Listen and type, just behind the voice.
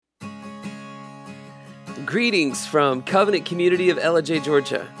Greetings from Covenant Community of Ellijay,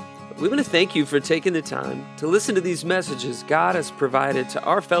 Georgia. We want to thank you for taking the time to listen to these messages God has provided to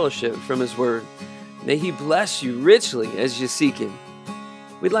our fellowship from His Word. May He bless you richly as you seek Him.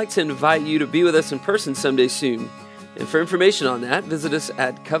 We'd like to invite you to be with us in person someday soon. And for information on that, visit us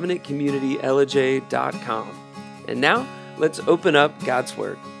at covenantcommunityellijay.com. And now, let's open up God's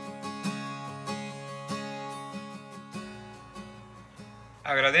Word.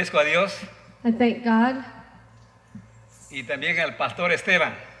 Agradezco a Dios I thank God y también al pastor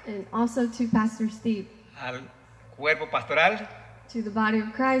Esteban, and also to Pastor Steve, al cuerpo pastoral, to the body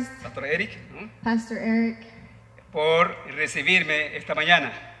of Christ, Pastor Eric, ¿no? Pastor Eric, por recibirme esta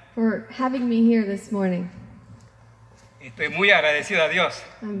mañana. for having me here this morning. Estoy muy agradecido a Dios.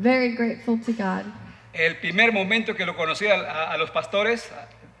 I'm very grateful to God. El primer momento que lo conocí a los pastores,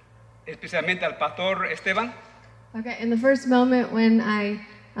 especialmente al pastor Esteban, Okay, in the first moment when I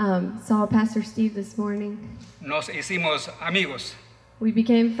saw Pastor Steve this morning, nos hicimos amigos. we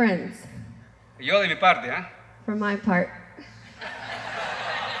became friends Yo de mi parte, ¿eh? from my part.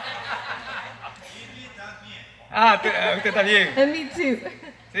 Usted también. And me too.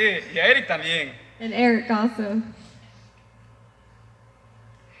 Sí, y a Eric también. And Eric also.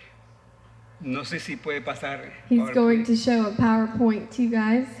 No sé si puede pasar. He's going to show a PowerPoint to you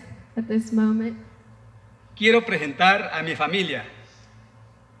guys at this moment. Quiero presentar a mi familia.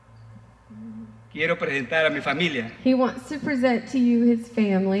 He wants to present to you his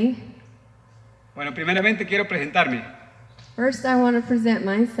family. Bueno, primeramente quiero presentarme. First, I want to present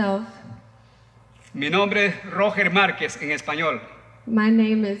myself. Mi nombre es Rojer Márquez en español. My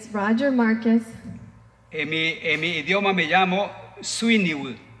name is Roger Marcus. En mi idioma me llamo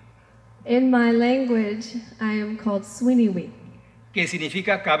Swiniwil, In my language, I am called Swiniwi. que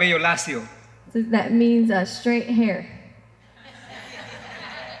significa cabello lacio. So that means straight hair.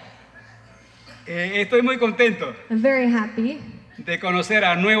 Estoy muy contento I'm very happy de conocer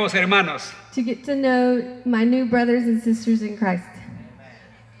a nuevos hermanos. to get to know my new brothers and sisters in Christ.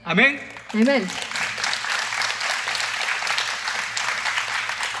 Amén. Amen.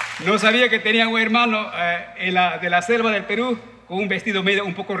 No sabía que tenía un hermano de la selva del Perú con un vestido medio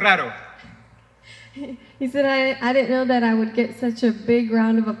un poco raro. He said, I didn't know that I would get such a big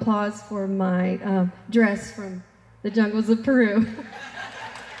round of applause for my dress from the jungles of Peru.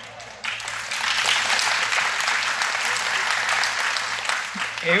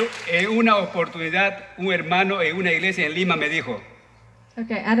 En una oportunidad, un hermano en una iglesia en Lima me dijo,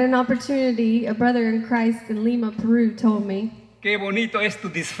 Okay, at an opportunity, a brother in Christ in Lima, Peru, told me, qué bonito es tu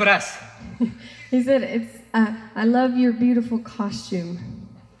disfraz. he said, I love your beautiful costume.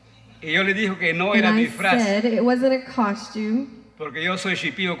 Y yo le dije que no And era I disfraz, said it wasn't a costume porque yo soy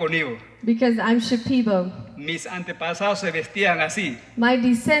shipío conmigo. because I'm Shipibo. Mis antepasados se vestían así. My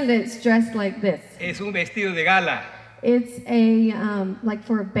descendants dressed like this. Es un vestido de gala, It's a, like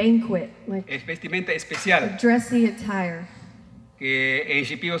for a banquet, like es vestimenta a especial, dressy attire. que en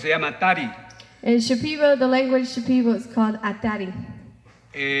shipío se llama tari. In Shipibo, the language Shipibo is called atari.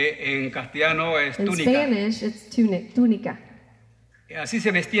 En castellano es In túnica. Spanish, it's tunica. Así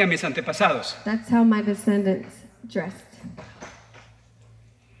se vestían mis antepasados. That's how my descendants dressed.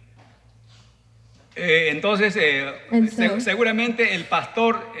 Entonces, And so- seguramente el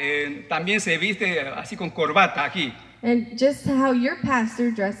pastor también se viste así con corbata aquí. And just how your pastor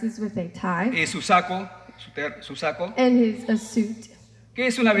dresses with a tie Y su saco, su saco, and a suit. que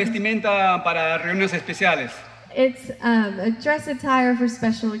es una vestimenta para reuniones especiales. It's a dress attire for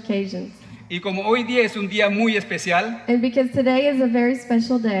special occasions. Y como hoy día es un día muy especial, And because today is a very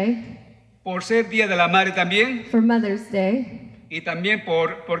special day por ser Día de la Madre también, for Mother's Day, y también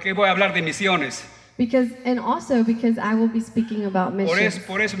porque voy a hablar de misiones. and also because I will be speaking about missions.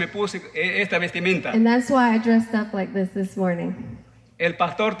 Por eso me puse esta vestimenta. And that's why I dressed up like this morning. El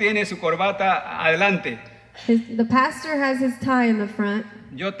pastor tiene su corbata adelante. The pastor has his tie in the front,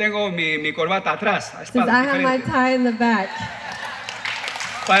 Yo tengo mi corbata atrás, a says I espalda, have my diferente. tie in the back.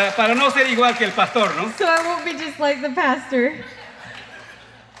 Para no ser igual que el pastor, ¿no? So I won't be just like the pastor.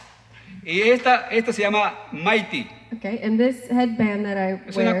 Y esta se llama Mighty. Okay, and this headband that I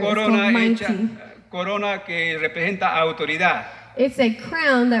Es una wear is corona called hecha, Mighty. corona que representa autoridad It's a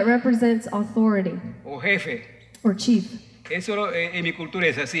crown that represents authority o jefe. or chief. Eso en mi cultura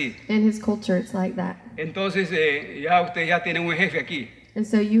es así. In his culture, it's like that. Entonces ya usted ya tiene un jefe aquí, And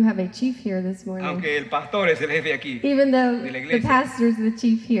so you have a chief here this morning. aunque el pastor es el jefe aquí. Even though de la the iglesia. pastor's the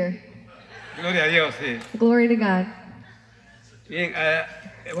chief here. Gloria a Dios. Sí. Glory to God. Bien,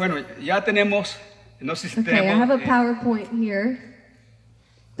 bueno, ya tenemos, no sé si Okay, I tenemos. have a PowerPoint here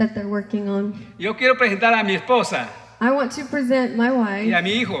that they're working on. Yo quiero presentar a mi esposa I want to present my y wife a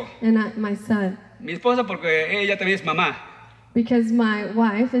mi hijo. and my son. Mi esposa porque ella también es mamá. Because my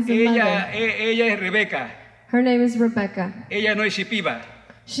wife is a mother. Ella es Rebeca. Her name is Rebecca. Ella no es Shipiba.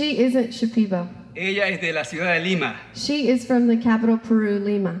 She isn't Shipibo. Ella es de la ciudad de Lima. She is from the capital Peru,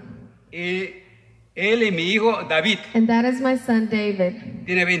 Lima. Y él es mi hijo David. And that is my son David.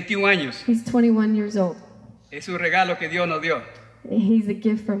 Tiene 21 años. He's 21 years old. Es un regalo que Dios nos dio. He's a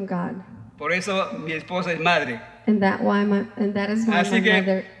gift from God. Por eso mi esposa es madre. And that is why my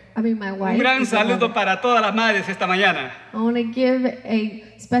mother. My wife. Un gran is a saludo mother. para todas las madres esta mañana. I want to give a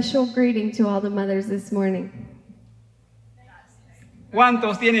special greeting to all the mothers this morning.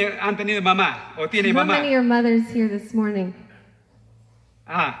 ¿Cuántos han tenido mamá o tienen How mamá? many are mothers here this morning?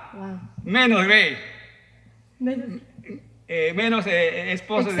 Wow. Menos Grey. Menos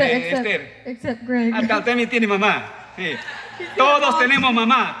esposo de Esther. Except Greg. Hasta también tiene mamá. Sí. Todos tenemos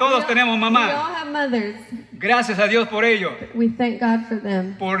mamá. Todos tenemos We mamá. all have mothers. Gracias a Dios por ello. We thank God for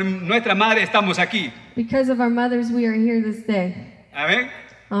them. Por nuestra madre estamos aquí. Because of our mothers, we are here this day. Amén.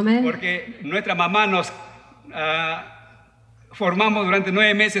 Amen. Porque nuestra mamá nos formamos durante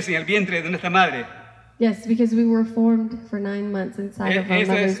 9 meses en el vientre de nuestra madre. Yes, because we were formed for 9 months inside of our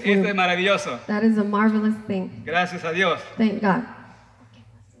Esto mother's es womb. maravilloso. That is a marvelous thing. Gracias a Dios. Thank God.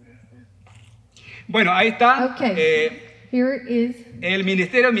 Bueno, ahí está. Okay. Here it is. El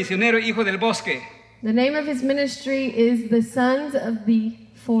ministerio misionero Hijo del Bosque. The name of his ministry is the Sons of the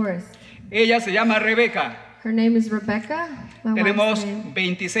Forest. Ella se llama Rebeca. Her name is Rebecca. My Tenemos wife's name.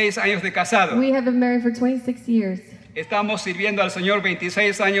 26 años de casado. We have been married for 26 years. Estamos sirviendo al Señor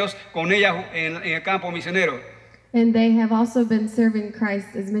 26 años con ella en el campo misionero. And they have also been serving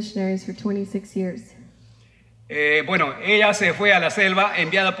Christ as missionaries for 26 years. Bueno, ella se fue a la selva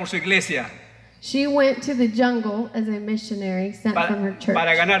enviada por su iglesia She went to the jungle as a missionary sent from her church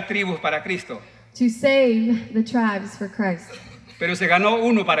para ganar tribus para Cristo. to save the tribes for Christ. Pero se ganó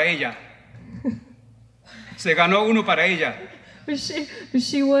uno para ella. Se ganó uno para ella. But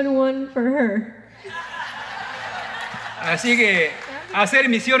she won one for her. Así que hacer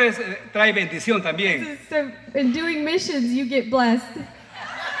misiones trae bendición también. So in doing missions, you get blessed.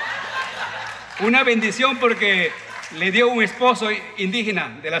 Una bendición porque le dio un esposo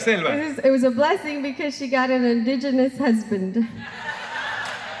indígena de la selva. It was a blessing because she got an indigenous husband.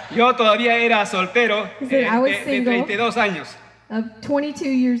 Yo todavía era soltero I was de single. 32 años. Of 22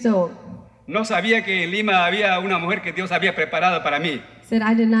 years old. No sabía que en Lima había una mujer que Dios había preparado para mí. Said,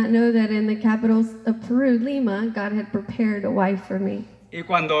 I did not know that in the capital of Peru, Lima, God had prepared a wife for me. Y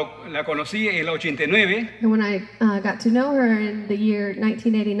cuando la conocí en el 89, And when I got to know her in the year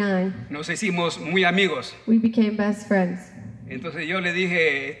 1989, nos hicimos muy amigos. we became best friends. Entonces yo le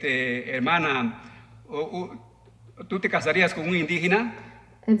dije, hermana, ¿tú te casarías con un indígena?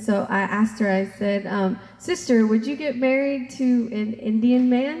 And so I asked her, I said, sister, would you get married to an Indian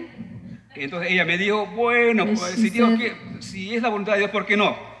man? Entonces ella me dijo, bueno, And pues she said- si es la voluntad de Dios, ¿por qué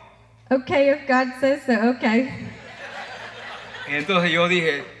no? Okay, if God says so, okay. Entonces yo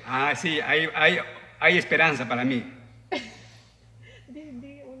dije, sí, hay esperanza para mí.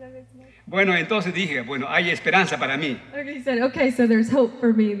 Bueno, entonces dije, bueno, hay esperanza para mí. Okay, he said, okay, so there's hope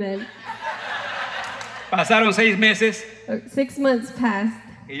for me then. Pasaron 6 meses 6 months passed,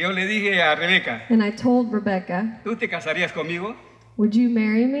 y yo le dije a Rebeca, and I told Rebecca, ¿tú te casarías conmigo? would you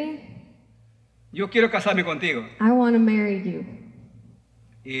marry me? Yo quiero casarme contigo. I want to marry you.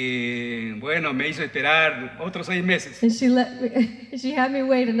 Y bueno, me hizo esperar otros 6 meses. And she had me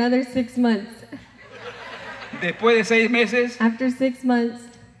wait another 6 months. Después de 6 meses, After 6 months,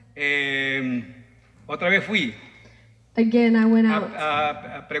 otra vez fui again I went out.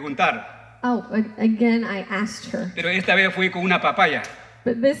 a preguntar. Again I asked her. Pero esta vez fui con una papaya.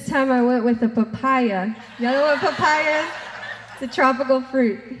 But this time I went with a papaya. Y'all know what papaya is? It's a tropical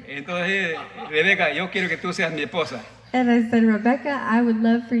fruit. Entonces, Rebeca, yo quiero que tú seas mi esposa. And I said, Rebecca, I would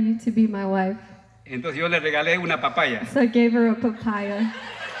love for you to be my wife. Entonces yo le regalé una papaya. So I gave her a papaya.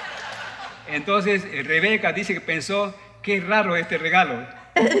 Entonces Rebeca dice que pensó, qué raro este regalo.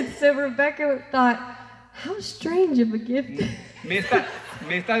 And so Rebecca thought, how strange of a gift. Me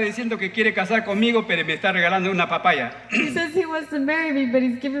está diciendo que quiere casar conmigo, pero me está regalando una papaya. He says he wants to marry me, but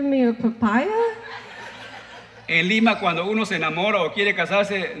he's giving me a papaya? En Lima, cuando uno se enamora o quiere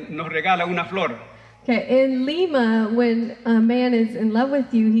casarse, nos regala una flor. Okay, in Lima, when a man is in love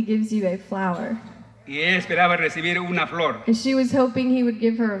with you, he gives you a flower. Y ella esperaba recibir una flor, And she was hoping he would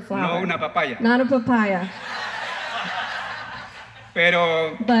give her a flower. no una papaya. Not a papaya.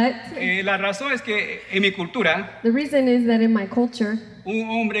 Pero But la razón es que en mi cultura, the reason is that in my culture, un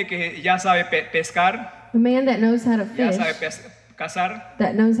hombre que ya sabe pescar, a man that knows how to ya fish, sabe cazar,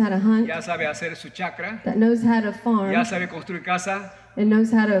 that knows how to hunt, ya sabe hacer su chacra, that knows how to farm, ya sabe construir casa, and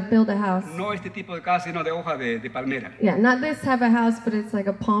knows how to build a house. No este tipo de casa, sino de hoja de palmera. Yeah, not this type of house, but it's like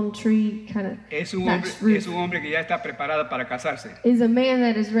a palm tree kind of Es un thatched roof. hombre que ya está preparado para casarse. Is a man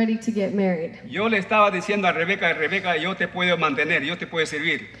that is ready to get married. Yo le estaba diciendo a Rebeca, yo te puedo mantener, yo te puedo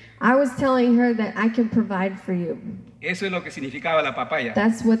servir. I was telling her that I can provide for you. Eso es lo que significaba la papaya.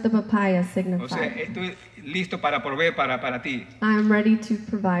 That's what the papaya O sea, signified. estoy listo para proveer para ti. I am ready to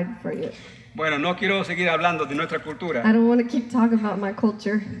provide for you. Bueno, no quiero seguir hablando de nuestra I cultura. don't want to keep talking about my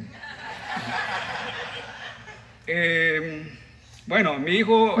culture. Bueno, mi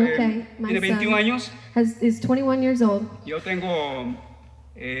hijo Okay, my tiene 21 años. Is 21 years old. Yo tengo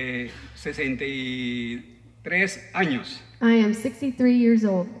 63 años. I am 63 years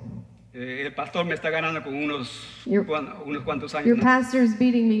old. El pastor me está ganando con unos cuantos años, Your ¿no? pastor is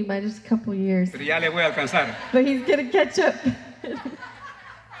beating me by just a couple years, Pero ya le voy a alcanzar. but he's going to catch up.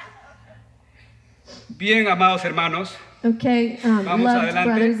 Bien, amados hermanos, Okay, Vamos loved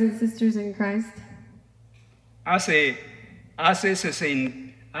adelante. brothers and sisters in Christ. hace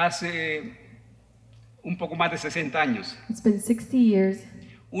un poco más de 60 años, It's been 60 years.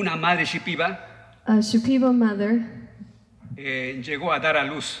 una madre shipiba A Shupiba mother llegó a dar a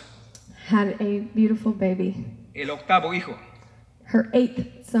luz had a beautiful baby, el octavo hijo. her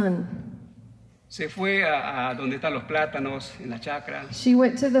 8th son. Se fue a donde están los plátanos, en la chacra. She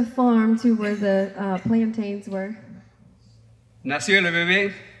went to the farm to where the plantains were, Nació el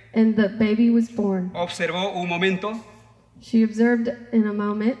bebé, and the baby was born. observó un momento, She observed in a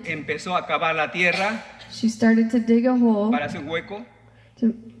moment. empezó a cavar la tierra She started to dig a hole. para hacer un hueco,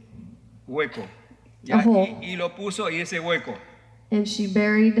 To, ¿ya? A hole. Y lo puso en ese hueco and she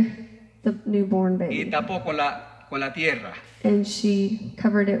buried the newborn y baby. tapó con la tierra And she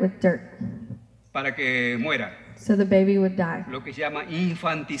covered it with dirt para que muera. so the baby would die. Lo que se llama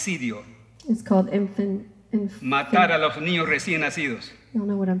infanticidio, It's called matar a los niños recién nacidos. Y'all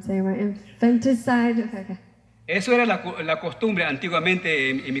know what I'm saying, right? Infanticide. Okay. Eso era la costumbre antiguamente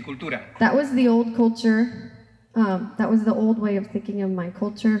en mi cultura. That was the old culture. That was the old way of thinking of my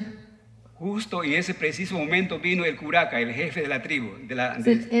culture. Justo en ese preciso momento vino el curaca, el jefe de la tribu.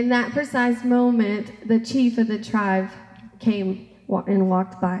 So in that precise moment, the chief of the tribe came and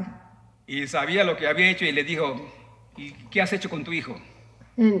walked by. Y sabía lo que había hecho y le dijo, ¿y qué has hecho con tu hijo?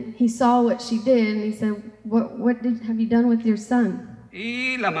 And he saw what she did, and he said, "What have you done with your son?"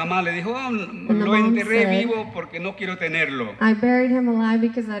 Y la mamá le dijo, "Oh, the lo mom enterré said- vivo porque no quiero tenerlo. I buried him alive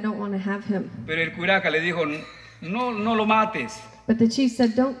because I don't want to have him. Pero el curaca le dijo, no lo mates, But the chief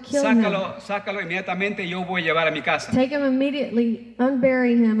said, "Don't kill him. sácalo inmediatamente, yo voy a llevar a mi casa." Take him immediately,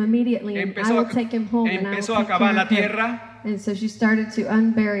 unbury him immediately, and I will take him home, and I will empezó a take care cavar la of him." tierra, And so she started to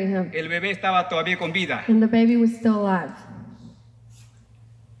unbury him, el bebé estaba todavía con vida and the baby was still alive.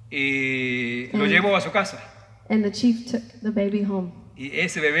 y lo llevó a su casa. And the chief took the baby home, Y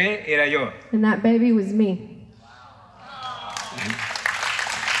ese bebé era yo. and that baby was me.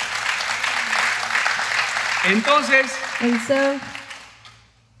 Entonces, And so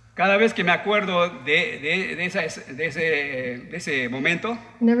cada vez que me acuerdo de ese momento,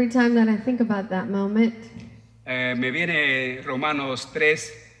 and every time that I think about that moment, me viene Romanos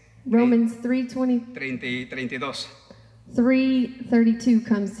 3, Romans 3:20, 30 y 32. 3:32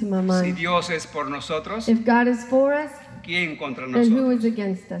 comes to my Si mind. Dios es por nosotros, If God is for us, ¿quién contra then who nosotros? is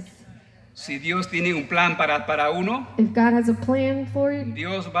against us? Si Dios tiene un plan para uno, If God has a plan for you,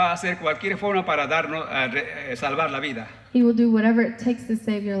 Dios va a hacer cualquier forma para darnos, salvar la vida. He will do whatever it takes to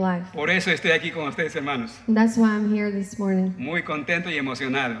save your life. Por eso estoy aquí con ustedes, hermanos. And that's why I'm here this morning. Muy contento y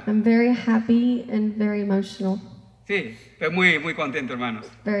emocionado. I'm very happy and very emotional. Sí, estoy muy contento, hermanos.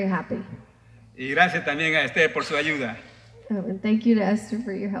 Very happy. Y gracias también a Esther por su ayuda. Oh, and thank you to Esther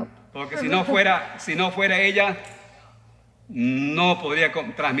for your help. Porque si no fuera ella, no podría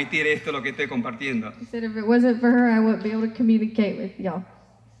transmitir esto lo que estoy compartiendo. He said if it wasn't for her, I wouldn't be able to communicate with y'all.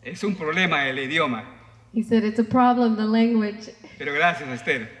 Es un problema el idioma. He said it's a problem, the language. Pero gracias,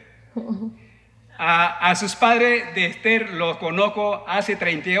 Esther. A sus padres de Esther los conozco hace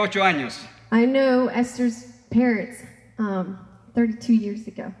 38 años. I know Esther's parents 32 years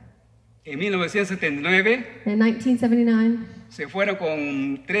ago. En 1979 In 1979, se fueron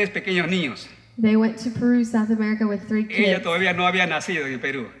con 3 pequeños niños. they went to Peru, South America with 3 Ella kids. todavía no había nacido en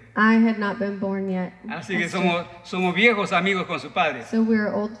Perú. I had not been born yet. Así que Esther. somos viejos amigos con sus padres. So we're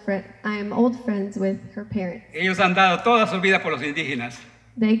I am old friends with her parents. Ellos han dado toda su vida por los indígenas.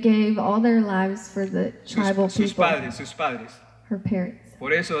 They gave all their lives for the tribal Sus people, padres. her parents.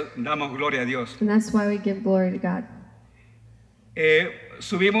 Por eso damos gloria a Dios. And that's why we give glory to God.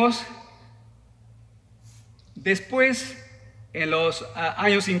 Subimos. Después, en los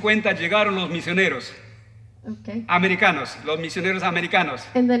años 50, llegaron los misioneros. Okay. americanos, los misioneros americanos.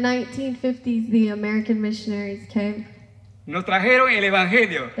 In the 1950s, the American missionaries came. Nos trajeron el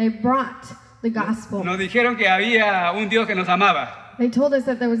evangelio. They brought the gospel. Nos dijeron que había un Dios que nos amaba. They told us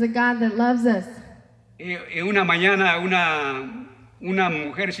that there was a God that loves us. Y una mañana una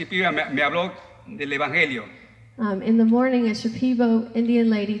mujer shipiba me habló del evangelio. In the morning, a Shipibo Indian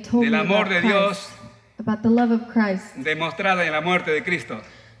lady told Del me amor about de Christ, Dios about the love of Christ, demostrada en la muerte de Cristo.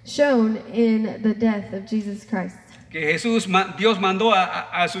 shown in the death of Jesus Christ. Que Dios mandó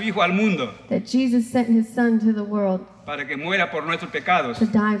a su Hijo al mundo That Jesus sent his Son to the world para que muera por nuestros pecados to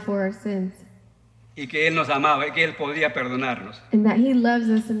die for our sins. y que Él nos amaba y que Él podía perdonarnos. And that he loves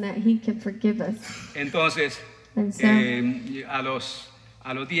us and that he can forgive us. Entonces, And so, a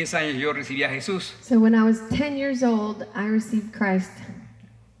los 10 años yo recibí a Jesús. so when I was 10 years old, I received Christ.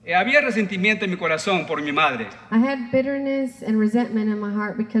 Había resentimiento en mi corazón por mi madre, I had bitterness and resentment in my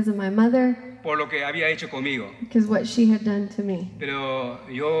heart because of my mother, por lo que había hecho conmigo. because what she had done to me. Pero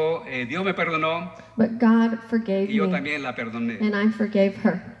Dios me perdonó But God forgave y yo me, también la perdoné. and I forgave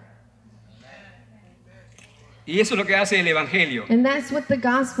her. Y eso es lo que hace el Evangelio. And that's what the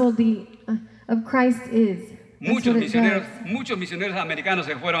gospel of Christ is. That's Muchos what it misioneros americanos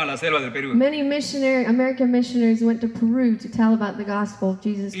se fueron a la selva del Perú. does. Many American missionaries went to Peru to tell about the gospel of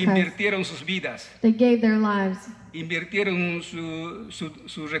Jesus Christ. Invirtieron sus vidas, They gave their lives. invirtieron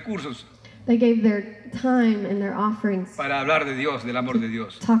sus recursos They gave their time and their offerings. para hablar de Dios, del amor de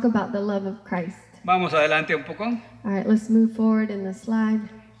Dios. Talk about the love of Christ. Vamos adelante un poco. All right, let's move forward in the slide.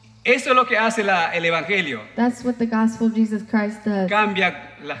 Eso es lo que hace el Evangelio. That's what the gospel of Jesus Christ does.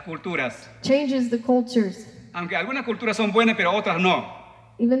 Cambia las culturas. Changes the cultures. Aunque algunas culturas son buenas, pero otras no.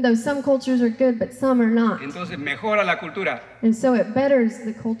 Even though some cultures are good, but some are not. Entonces mejora la cultura. And so it betters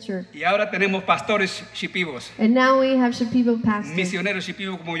the culture. Y ahora tenemos pastores shipibos, And now we have Shipibo pastors misioneros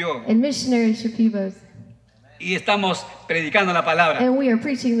shipibos como yo. and missionary Shipibos. Y estamos predicando la palabra. And we are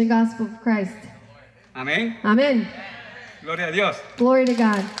preaching the gospel of Christ. Amén. Amen. Gloria a Dios. Glory to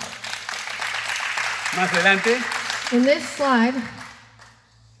God. Más adelante. In this slide,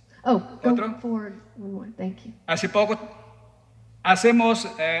 go Otro. forward one more. Thank you. Hace poco hacemos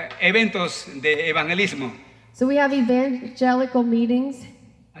eventos de evangelismo. So we have evangelical meetings.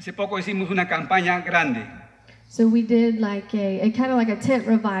 Hace poco hicimos una campaña grande. So we did like a kind of like a tent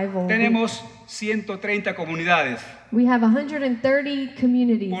revival. Tenemos 130 comunidades We have 130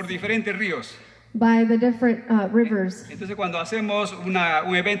 communities por diferentes ríos. by the different rivers. Entonces cuando hacemos un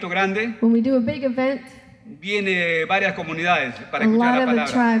evento grande, When we do a big event, viene varias comunidades para a escuchar lot la of the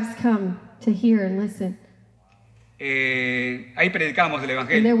palabra. tribes come to hear and listen. Ahí predicamos el And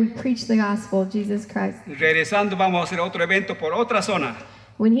evangelio. there we preach the gospel of Jesus Christ. Regresando vamos a hacer otro evento por otra zona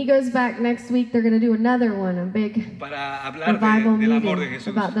When he goes back next week, they're going to do another one, a big para hablar revival del amor de meeting Jesús.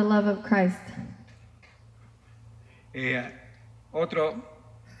 about the love of Christ.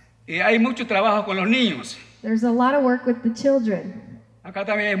 Hay mucho trabajo con los niños. There's a lot of work with the children. Acá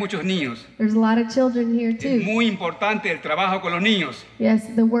también hay muchos niños. There's a lot of children here Es too. muy importante el trabajo con los niños, Yes,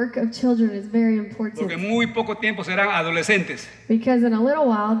 the work of children is very porque en important muy poco tiempo serán adolescentes because in a little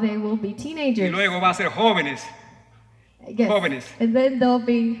while they will be y teenagers. luego van a ser jóvenes. Yes. jóvenes. And then they'll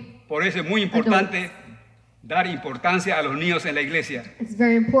be, Por eso es muy importante dar importancia a los niños en la iglesia. it's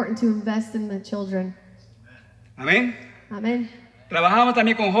very important to invest in the children. Amén. Amen. Trabajamos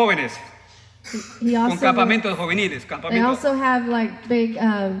también con jóvenes, He con also, campamentos juveniles, they campamentos. also have like big,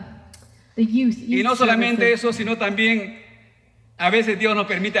 the youth Y no solamente services. eso, sino también a veces Dios nos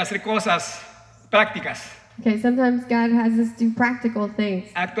permite hacer cosas prácticas. Okay, sometimes God has us do practical things.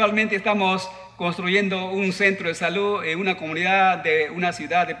 Actualmente estamos construyendo un centro de salud en una comunidad de una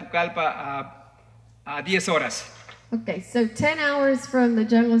ciudad de Pucallpa a 10 horas. Okay, so 10 hours from the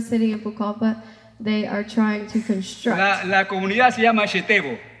jungle city in Pucallpa, they are trying to construct. La comunidad se llama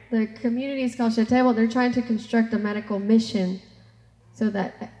Chetebo. The community is called Shetebo. They're trying to construct a medical mission so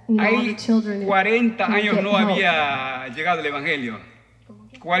that all the Ahí children 40 can años get no help. había llegado el Evangelio.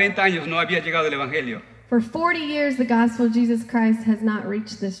 40 años no había llegado el Evangelio. For 40 years, the gospel of Jesus Christ has not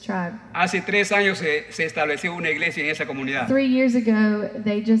reached this tribe. Hace 3 años se estableció una iglesia en esa comunidad. 3 years ago,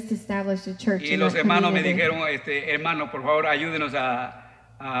 they just established a church Y in los that hermanos me community. dijeron, hermano, por favor, ayúdenos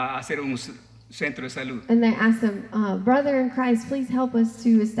a hacer un centro de salud. And they asked them, brother in Christ, please help us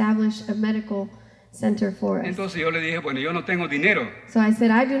to establish a medical center for us. Entonces yo le dije, bueno, yo no tengo dinero, So I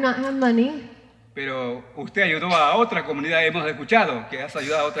said, I do not have money, pero usted ayudó a otra comunidad, hemos escuchado que has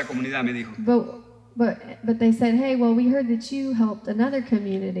ayudado a otra comunidad, me dijo. but they said, hey, well, we heard that you helped another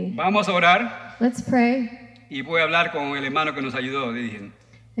community. Vamos a orar Let's pray. y voy a hablar con el hermano que nos ayudó, le dije.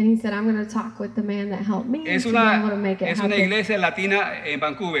 And he said, I'm going to talk with the man that helped me Es to be able to una, make it es una happen. iglesia latina en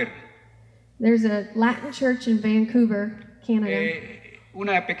Vancouver. There's a Latin church in Vancouver, Canada.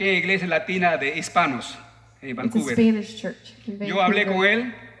 Una pequeña iglesia latina de hispanos en It's a Vancouver. Spanish church in Vancouver. Yo hablé con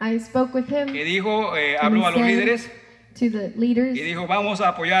él I spoke with him. y dijo, and habló he a los said líderes to the leaders, y dijo, vamos a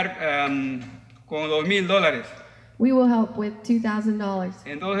apoyar con $2,000. we will help with $2,000.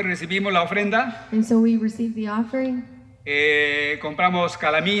 Entonces recibimos la ofrenda, And so we received the offering. compramos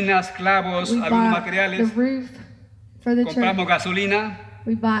calaminas, clavos, We algunos bought the materiales, roof for the compramos church. gasolina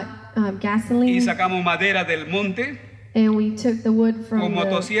We bought y gasoline, sacamos madera del monte. and we took the wood Con from the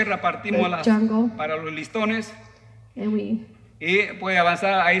motosierra partimos jungle, para los listones and we y puede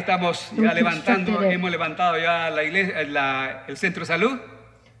avanzar. Ahí estamos ya We levantando, constructed it. hemos levantado ya la iglesia, el centro de salud.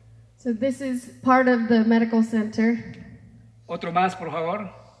 So this is part of the medical center. Otro más, por favor.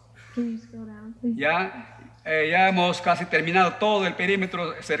 Can you scroll down, please? Ya hemos casi terminado todo el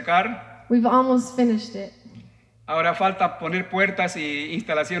perímetro cercar. We've almost finished it. Ahora falta poner puertas y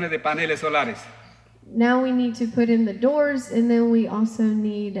instalaciones de paneles solares. Now we need to put in the doors, and then we also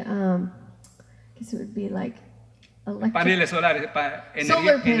need, I guess it would be like electric. Paneles solares,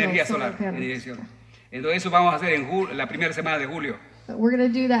 Solar panels, energía solar solar. panels. Energía solar. Entonces eso vamos a hacer en la primera semana de julio. But we're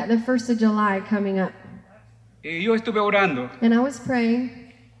going to do that the 1st of July coming up. Y yo estuve orando And I was praying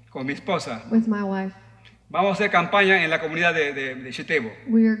con mi esposa. with my wife. Vamos a hacer campaña en la comunidad de Chetebo.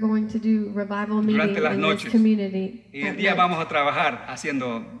 We are going to do revival meeting Durante las in this noches. community. Y el at día night. vamos a trabajar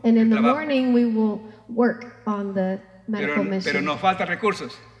haciendo And el in the trabajo. morning we will work on the medical Pero mission. nos faltan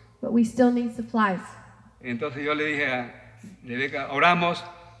recursos. But we still need supplies. Entonces yo le dije a Rebeca, oramos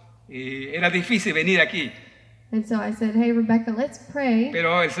y era difícil venir aquí. And so I said, hey, Rebecca, let's pray.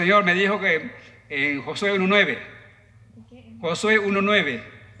 Pero el Señor me dijo que en Josué 1:9, Josué 1:9,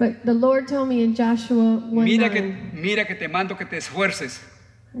 But the Lord told me in Joshua 1:9, mira que te mando que te esfuerces.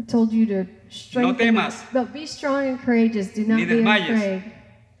 I told you to strengthen. temas. But be strong and courageous. Do not Ni be desmayes. afraid.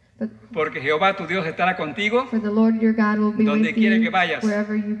 But Porque Jehová tu Dios estará contigo. for the Lord your God will be Donde with quiera you que vayas.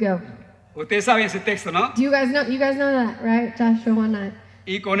 wherever you go. Ustedes saben ese texto, ¿no? Do you guys know that, right? Joshua 1:9.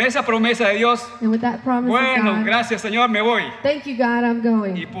 Y con esa promesa de Dios, And with that promise bueno, of God, gracias Señor, me voy. thank you, God, I'm Y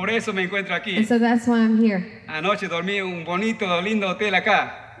going. por eso me encuentro And aquí. so that's why I'm here. Anoche dormí en un bonito, lindo hotel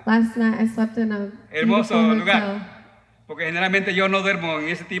acá. Last night I slept in a Hermoso beautiful lugar. hotel. Porque generalmente yo no duermo en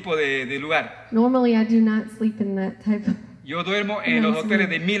ese tipo de lugar. Normally I do not sleep in that type of. Yo duermo en los Nice hoteles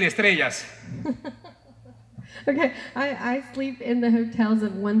room. de 1,000 estrellas. Okay, I sleep in the hotels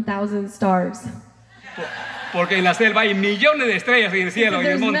of 1,000 stars. Porque en la selva hay millones de estrellas en el cielo, en el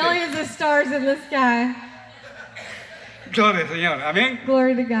There's monte. millions of stars in the sky. Gloria al Señor. Amén.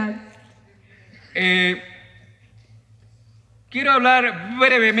 Glory to God. Quiero hablar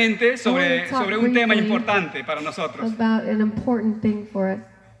brevemente I sobre wanna talk un tema briefly importante para nosotros. About an important thing for us.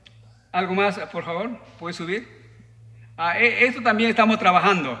 ¿Algo más, por favor? ¿Puedes subir? Esto también estamos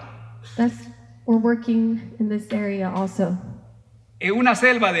trabajando. We're working in this area also. En una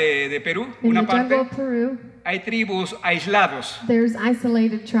selva de Perú, In una the jungle parte, of Peru, hay tribus aislados. there's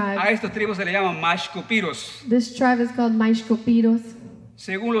isolated A tribes. estos tribus se le llaman mashkupiros. This tribe is called Maishkopitos.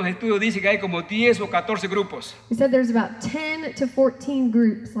 Según los estudios dice que hay como 10 o 14 grupos. We said there's about 10 to 14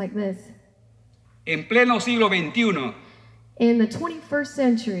 groups like this. En pleno siglo XXI In the 21st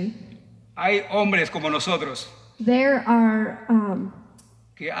century, hay hombres como nosotros there are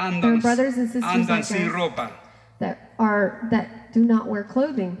que there andan, are brothers and sisters andan like sin us ropa, that do not wear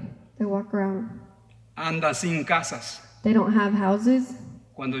clothing. They walk around. andan sin casas. They don't have houses.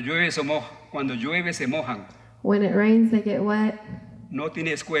 Cuando llueve se mojan. When it rains, they get wet. No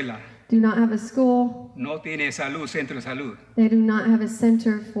tiene escuela, Do not have a school. no tiene salud, centro de salud. They do not have a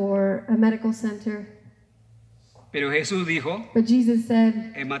center for a medical center. Pero Jesús dijo But Jesus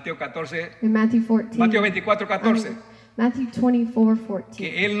said en Mateo 14, in Matthew 14, Mateo 24:14, Matthew 24:14,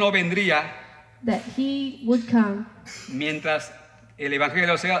 que Él no vendría that he would come. mientras el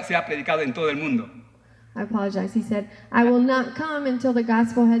evangelio sea predicado en todo el mundo. I apologize. He said, I will not come until the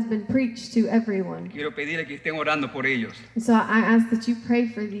gospel has been preached to everyone. Quiero pedirle que estén orando por ellos. So I ask that you pray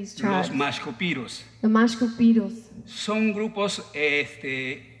for these Los tribes. mashkupiros The Mashkopitos. son grupos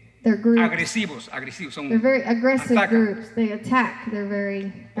They're groups. agresivos, son They're very aggressive atacan. groups. They attack. They're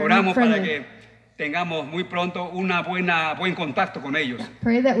not Oramos para friendly. que tengamos muy pronto buen contacto con ellos.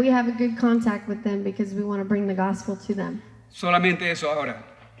 Pray that we have a good contact with them because we want to bring the gospel to them. Solamente eso ahora.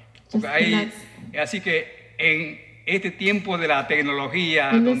 Just, Porque así que en este tiempo de la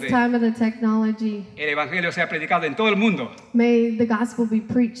tecnología, in this donde time of the technology, el evangelio sea predicado en todo el mundo, may the gospel be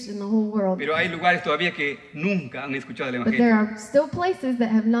preached in the whole world. pero hay lugares todavía que nunca han escuchado el But there evangelio. are still places that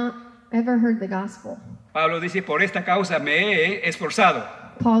have not ever heard the gospel. Pablo dice, por esta causa me he esforzado.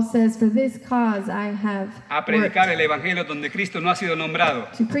 Paul says, for this cause I have a predicar worked el evangelio donde Cristo no ha sido nombrado.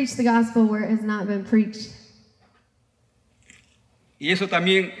 to preach the gospel where it has not been preached. Y eso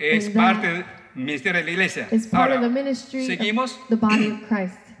también es And parte that del ministerio de la iglesia. It's part of Ahora, the ministry seguimos. of the body of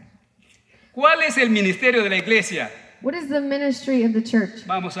Christ. ¿Cuál es el ministerio de la iglesia? What is the ministry of the church?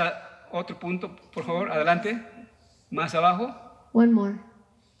 Vamos a otro punto, por favor, adelante. Más abajo. One more,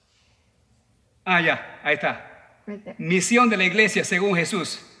 Ya, ahí está. right there. Misión de la iglesia según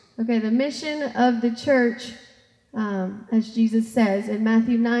Jesús. Okay, the mission of the church, as Jesus says in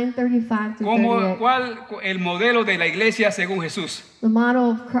Matthew 9:35 through 38. ¿Cuál el modelo de la iglesia según Jesús? The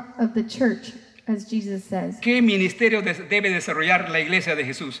model of the church, as Jesus says. ¿Qué ministerio debe desarrollar la iglesia de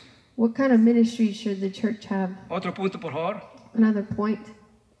Jesús? What kind of ministry should the church have? Otro punto, por favor. Another point.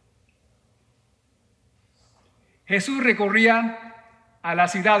 Jesús recorría a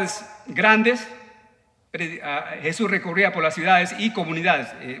las ciudades grandes. Jesús recorría por las ciudades y comunidades,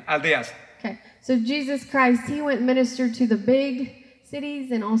 aldeas. Okay, so Jesus Christ, he went ministered to the big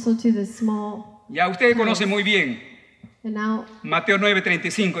cities and also to the small. Ya ustedes conocen muy bien And now Mateo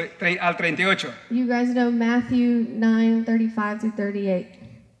 9:35 al 38. you guys know Matthew 9:35 through 38.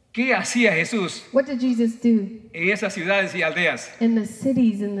 ¿Qué hacía Jesús What did Jesus do en esas ciudades y aldeas? in the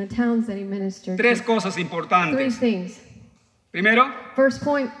cities and the towns that he ministered Tres to? cosas Three importantes. things. Primero, First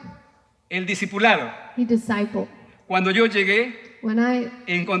point, el discipulado. he discipled. Cuando yo llegué, When I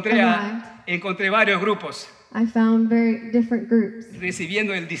encontré varios grupos I found very different groups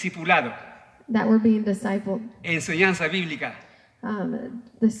recibiendo el discipulado, that were being discipled, enseñanza bíblica.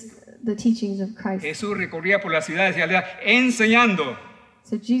 the teachings of Christ. Jesús recorría por las ciudades y aldeas enseñando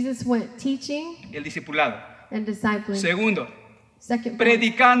So Jesus went teaching el discipulado. and discipling. Segundo, Second point,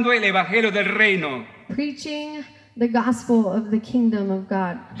 predicando el evangelio del reino, preaching the gospel of the kingdom of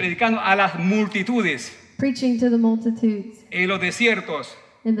God, predicando a las multitudes preaching to the multitudes en los desiertos,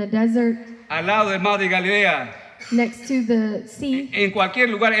 in the desert, al lado del mar de Galilea, next to the sea. en cualquier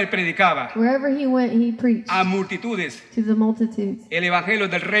lugar él predicaba Wherever he went, he preached a multitudes to the multitudes el evangelio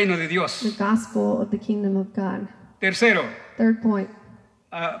del reino de the Dios. gospel of the kingdom of God. Tercero, Third point,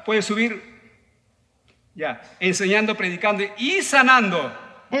 puede subir, ya, enseñando, predicando y sanando.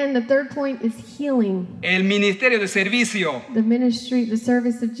 and the third point is healing. El ministerio de servicio, The ministry, the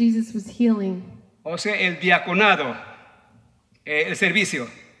service of Jesus was healing. o sea, el diaconado, el servicio,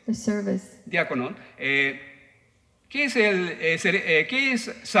 The service. diácono. ¿Qué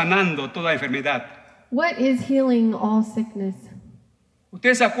es sanando toda enfermedad? What is healing all sickness?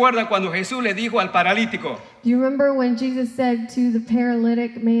 ¿Usted se acuerda cuando Jesús le dijo al paralítico? Do you remember when Jesus said to the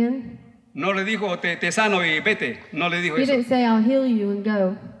paralytic man? No le dijo, te sano y vete. No le dijo He eso. didn't say, I'll heal you and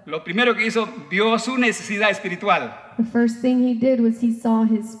go. Lo primero que hizo, vio su necesidad espiritual. The first thing he did was he saw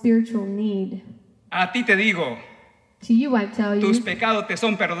his spiritual need. A ti te digo, To you, I tell tus you, pecados te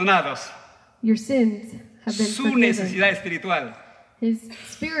son perdonados. your sins have been Su forgiven. necesidad espiritual. His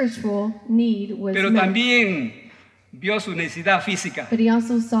spiritual need was Pero met, también vio su necesidad física. but he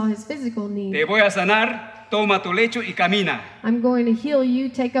also saw his physical need. Te voy a sanar, toma tu lecho y camina. I'm going to heal you,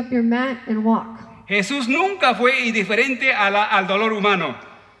 take up your mat and walk. Jesús nunca fue indiferente al dolor humano.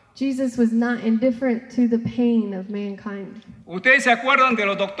 Jesus was not indifferent to the pain of mankind. Ustedes se acuerdan de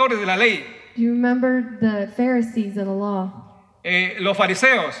los doctores de la ley, Do you remember the Pharisees of the law? los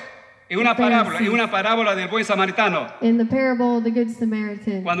fariseos, en una parábola del buen samaritano, In the parable of the Good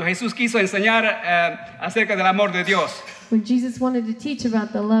Samaritan, cuando Jesús quiso enseñar acerca del amor de Dios. when Jesus wanted to teach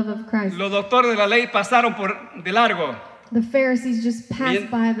about the love of Christ, Los doctores de la ley pasaron de largo, the Pharisees just passed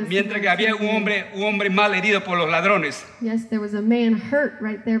by the mientras que había Samaritan. un hombre mal herido por los ladrones. Yes, there was a man hurt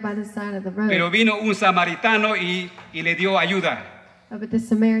right there by the side of the road. Pero vino un samaritano y le dio ayuda. But the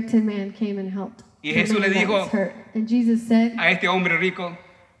Samaritan man came and helped. Y the Jesús man le that dijo was hurt. And Jesus said A este hombre rico,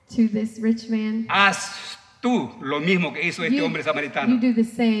 to this rich man, haz tú lo mismo que hizo este hombre you samaritano. do the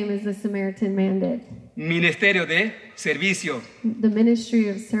same as the Samaritan man did. Ministerio de servicio. The ministry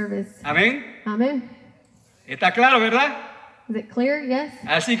of service. Amén. Amen. ¿Está claro, verdad? Is it clear? Yes?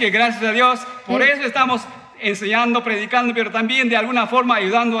 Así que gracias a Dios, por eso estamos enseñando, predicando, pero también de alguna forma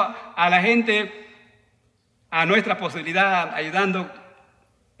ayudando a la gente a nuestra posibilidad, ayudando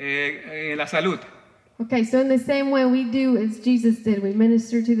en la salud. Okay, so in the same way we do as Jesus did, we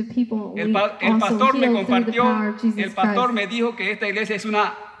minister to the people. El We pastor also me heal through the compartió, power of Jesus el pastor Christ. me dijo que esta iglesia es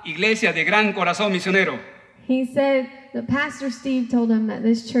una iglesia de gran corazón misionero, He said that Pastor Steve told him that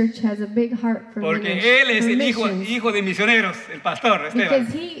this church has a big heart for porque él es el missions, hijo de misioneros, el pastor because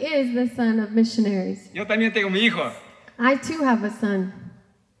Esteban. he is the son of missionaries. Yo también tengo mi hijo I too have a son.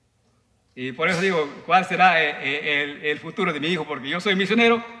 y por eso digo, ¿cuál será el futuro de mi hijo? Porque yo soy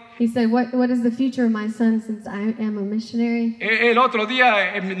misionero He said, what is the future of my son since I am a missionary? El otro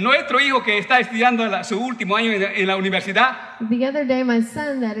día, nuestro hijo que está estudiando su último año en la universidad, The other day, my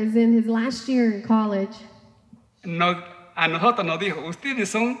son that is in his last year in college, a nosotros nos dijo,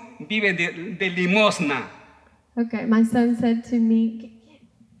 ustedes viven de limosna. okay, my son said to me,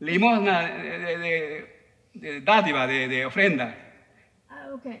 Limosna de dádiva, de ofrenda.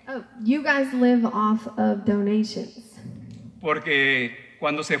 you guys live off of donations. Porque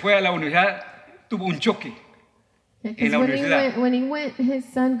cuando se fue a la universidad tuvo un choque en la Because universidad. when he went, his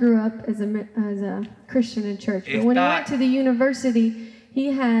son grew up as a Christian in church. But when he went to the university,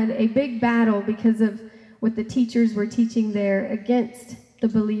 he had a big battle because of what the teachers were teaching there against the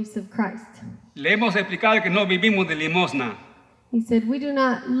beliefs of Christ. Le hemos explicado que no vivimos de limosna. He said, we do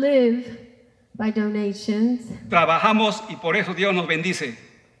not live by donations. Trabajamos y por eso Dios nos bendice.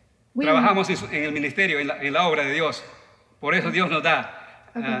 We, Trabajamos en el ministerio, en la obra de Dios. Por eso Dios nos da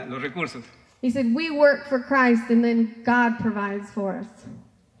los recursos. he said, we work for Christ and then God provides for us.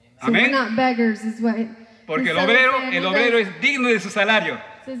 So Amén. we're not beggars, is what. Porque his el son obrero, said. el obrero es digno de su salario.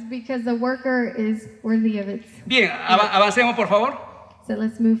 Says because the worker is worthy of it. Bien, avancemos por favor. So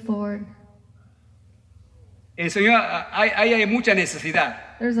let's move forward. El Señor, hay mucha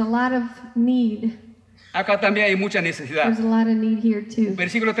necesidad. There's a lot of need. Acá también hay mucha necesidad. There's a lot of need here too.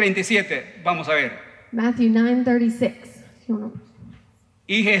 Versículo 37, vamos a ver. Matthew 9:36.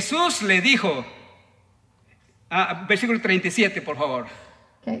 Y Jesús le dijo, versículo 37, por favor.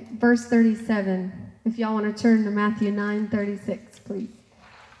 Okay, verse 37. If y'all want to turn to Matthew 9:36, please.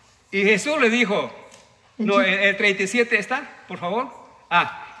 Y Jesús le dijo, no, el 37 está, por favor.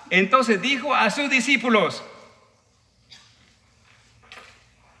 Entonces dijo a sus discípulos.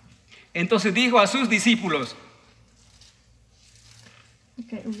 Entonces dijo a sus discípulos.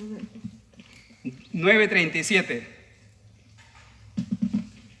 Okay, un momento. 9:37.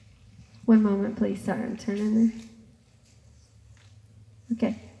 One moment, please. Sorry, I'm turning there.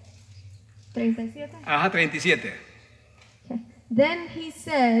 Okay. 37? Ajá, 37. Okay. Then he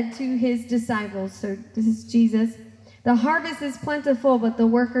said to his disciples, so this is Jesus, the harvest is plentiful, but the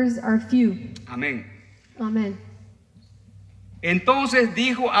workers are few. Amén. Amen. Entonces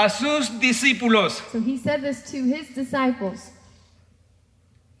dijo a sus discípulos. So he said this to his disciples.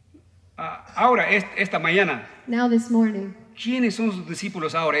 Ahora, esta mañana, Now this morning. ¿quiénes son sus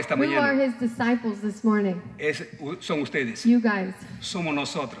discípulos ahora, esta Who are mañana? his disciples this morning? Son ustedes. You guys. Somos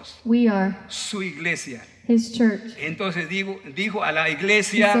nosotros. We are Su iglesia. his church. Entonces dijo a la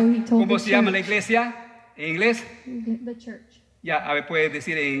iglesia, And so he told ¿cómo the se llama church. la iglesia? ¿En inglés? The church. Ya, a ver, puedes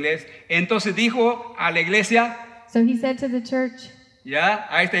decir en inglés. Entonces dijo a la iglesia, So he said to the church, ya,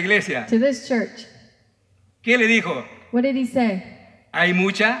 a esta iglesia. to this church, ¿Qué le dijo? what did he say? Hay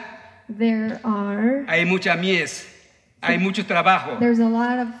mucha mies, hay mucho trabajo. There's a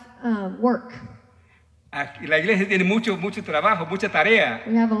lot of work. La iglesia tiene mucho trabajo, mucha tarea,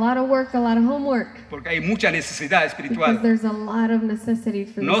 We have a lot of work, a lot of homework. porque hay mucha necesidad Because espiritual. there's a lot of necessity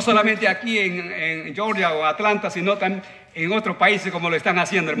for No this solamente church. aquí en Georgia o Atlanta, sino también en otros países como lo están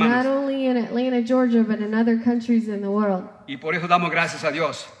haciendo, Not hermanos. only in Atlanta, Georgia, but in other countries in the world. Y por eso damos gracias a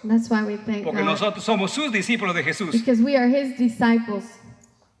Dios, And that's why we thank porque God. nosotros somos sus discípulos de Jesús. Because we are his disciples.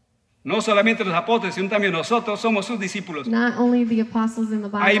 No solamente los apóstoles, sino también nosotros somos sus discípulos. Not only the apostles in the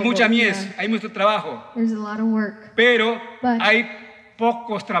Bible. Hay mucha but we mies, are. hay mucho trabajo, There's a lot of work. pero But- hay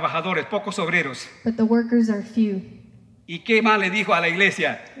pocos trabajadores, pocos obreros. But the workers are few. ¿Y qué más le dijo a la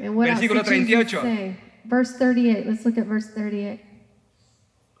iglesia? And what else Versículo did Jesus 38. say? Verse 38. Let's look at verse 38.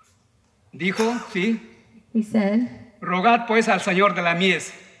 Dijo, sí, He said, rogad pues al Señor de la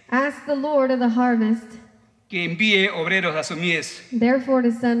mies ask the Lord of the harvest, que envíe obreros a su mies. therefore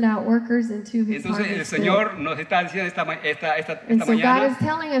to send out workers into his Entonces el harvest field. Señor nos está diciendo esta And so God is mañana,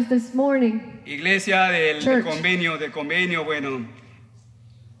 telling us this morning, iglesia del Church. convenio, bueno,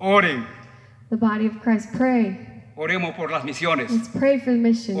 oren, the body of Christ, pray. oremos por las misiones, Let's pray for the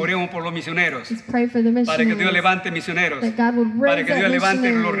mission. oremos por los misioneros, Let's pray for the para que Dios missionaries. levante misioneros, That God would para raise que up Dios levante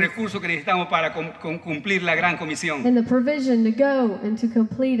los missionaries. recursos que necesitamos para cumplir la gran comisión. And the provision to go and to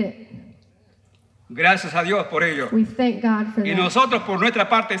complete it. Gracias a Dios por ello. We thank God for Y that. nosotros por nuestra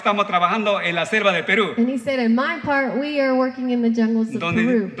parte estamos trabajando en la selva de Perú, And he said, in my part, we are working in the jungles of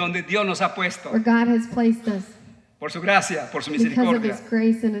Peru, donde Dios nos ha puesto where God has placed us por su gracia, por su because of misericordia. his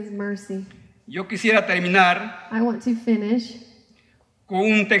grace and his mercy. Yo quisiera terminar I want to finish con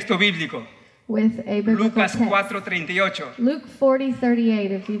un texto bíblico, with a biblical Lucas text. 4:38. Luke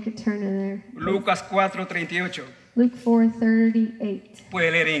 40:38, if you could turn in there. Lucas 4:38. Luke 4:38. ¿Puede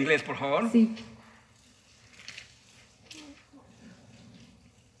leer en inglés, por favor? See.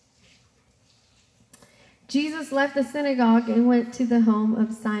 Jesus left the synagogue and went to the home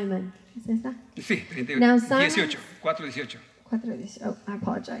of Simon. ¿Es esa? Sí, 38. Now Simon, 18, 4:18. Oh, I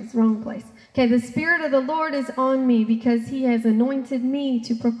apologize. Wrong place. Okay, the Spirit of the Lord is on me because He has anointed me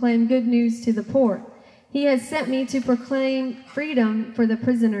to proclaim good news to the poor. He has sent me to proclaim freedom for the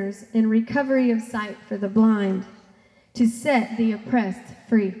prisoners and recovery of sight for the blind, to set the oppressed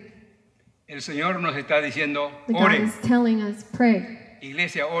free. El Señor nos está diciendo, The God oren. is telling us, pray.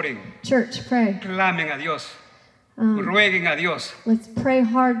 Iglesia, oren. Church, pray. Clamen a Dios. Rueguen a Dios. Let's pray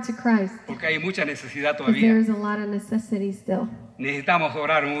hard to Christ. Porque hay mucha necesidad Because todavía. there's a lot of necessity still. Necesitamos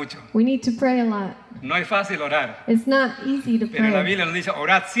orar mucho. We need to pray a lot. No es fácil orar. It's not easy to Pero la pray. Biblia nos dice,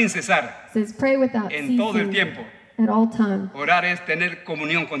 orad sin cesar. It says pray without En todo el ceasing tiempo. at all times. Orar es tener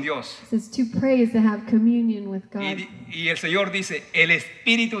comunión con Dios. It says to pray is to have communion with God. Y el Señor dice, el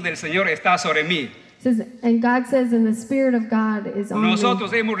Espíritu del Señor está sobre mí. It says, and God says, and the Spirit of God is on me.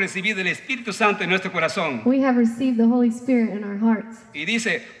 Nosotros hemos recibido el Espíritu Santo en nuestro corazón. We have received the Holy Spirit in our hearts. Y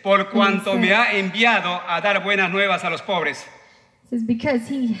dice, por cuanto me ha enviado a dar buenas nuevas a los pobres. It says, because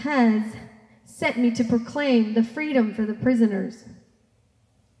He has sent me to proclaim the freedom for the prisoners.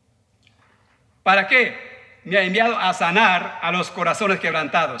 ¿Para qué? Me ha enviado a sanar a los corazones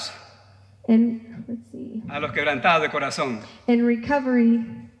quebrantados. And let's see. A los quebrantados de corazón. And recovery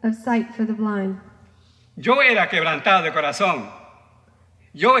of sight for the blind. Yo era quebrantado de corazón.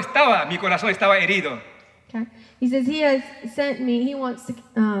 Mi corazón estaba herido. Okay. He says He has sent me. He wants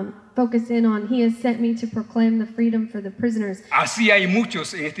to focus in on. He has sent me to proclaim the freedom for the prisoners. Así hay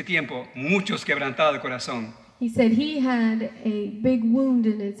muchos en este tiempo, muchos quebrantados de corazón. He said he had a big wound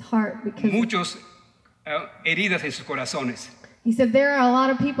in his heart because Muchos heridas en sus corazones. he said there are a lot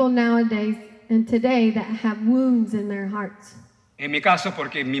of people nowadays and today that have wounds in their hearts. En mi caso,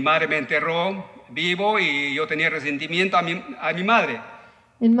 porque mi madre me enterró vivo y yo tenía resentimiento a mi madre.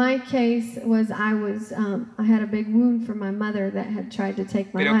 In my case, I had a big wound from my mother that had tried to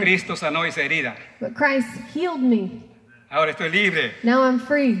take my Pero life. Cristo sanó esa herida. But Christ healed me. Ahora estoy libre. Now I'm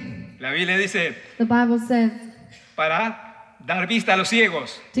free. La Biblia dice, The Bible says para dar vista a los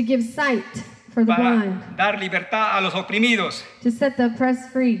ciegos, to give sight for the para blind, dar libertad a los oprimidos. to set the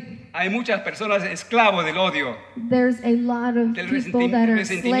oppressed free. Hay muchas personas esclavos del odio, There's a lot of del people that are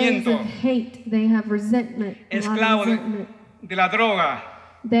slaves resentimiento, of hate. They have resentment. A lot of esclavos resentment. de la droga,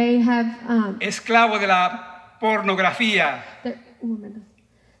 They have esclavos de la pornografía,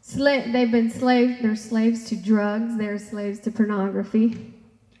 they've been slaves. They're slaves to drugs. They're slaves to pornography.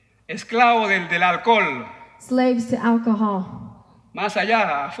 esclavos del alcohol. Slaves to alcohol. Más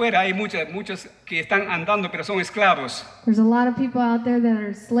allá, afuera, hay muchos que están andando, pero son esclavos. There's a lot of people out there that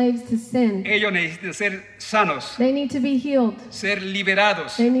are slaves to sin. Ellos necesitan ser sanos, They need to be healed. ser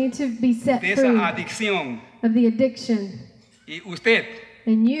liberados They need to be set de free esa adicción. of the addiction. Y usted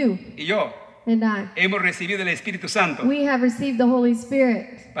And you y yo and I, hemos recibido el Espíritu Santo we have received the Holy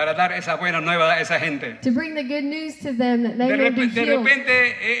Spirit para dar esa buena nueva a esa gente. to bring the good news to them that they De will be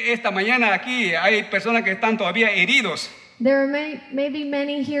repente, healed. esta mañana aquí hay personas que están todavía heridos There are maybe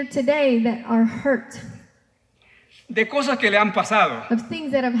many here today that are hurt de cosas que le han pasado. of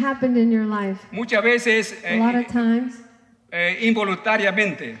things that have happened in your life. Muchas veces A lot of times,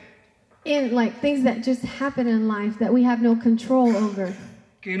 involuntariamente, in like things that just happen in life that we have no control over,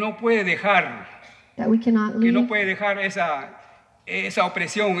 que no puede dejar, that we cannot que no leave. puede dejar esa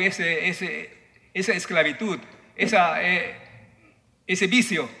opresión, esa esclavitud, ese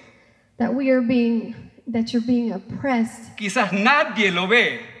vicio. That you're being oppressed. Quizás nadie lo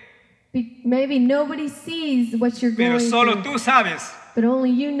ve, Maybe nobody sees what you're pero going solo through, tú sabes but only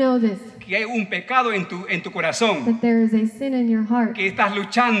you know this, que hay un pecado en tu corazón, that there is a sin in your heart, que estás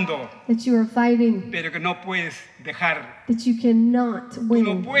luchando, that you are fighting, pero que no puedes dejar. that you cannot Tú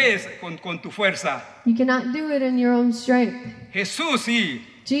no win. puedes con tu fuerza. You cannot do it in your own strength. Jesús sí,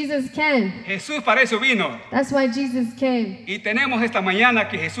 Jesus can. Jesús para eso vino. That's why Jesus came. Y tenemos esta mañana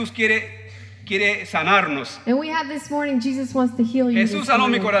que Jesús quiere sanarnos. And we have this morning, Jesus wants to heal you. Jesús this sanó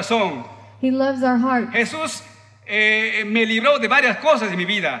mi morning. corazón. He loves our heart. Jesús me libró de varias cosas de mi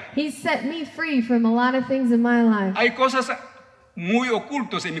vida. He set me free from a lot of things in my life. Hay cosas muy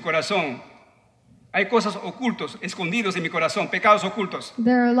ocultos en mi corazón. Hay cosas ocultos, escondidos en mi corazón, pecados ocultos.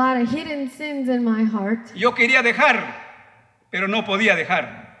 There are a lot of hidden sins in my heart. Yo quería dejar, pero no podía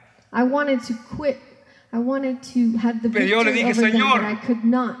dejar. I wanted to quit. I wanted to have the Pero yo le victory dije, over them, Señor, but I could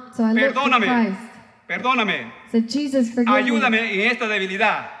not. So I looked to Perdóname, Christ. perdóname, I said, Jesus, forgive me. ayúdame en esta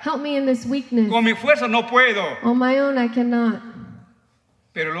debilidad. Help me in this weakness. Con mi fuerza no puedo, On my own, I cannot.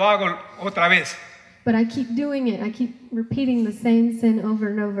 pero lo hago otra vez. But I keep doing it. I keep repeating the same sin over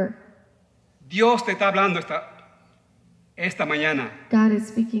and over. Dios te está hablando esta mañana. God is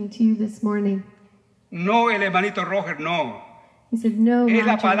speaking to you this morning. No el hermanito Rojer, no. He said, no, Es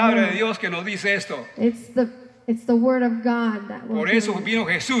la Roger, palabra no. de Dios que nos dice esto. It's the word of God that will Por heal eso you. vino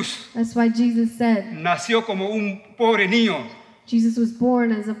Jesús. That's why Jesus said, Nació como un pobre niño Jesus was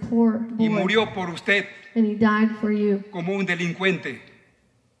born as a poor y boy, murió por usted and he died for you como un delincuente,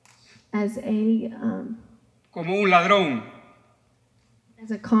 as como un ladrón,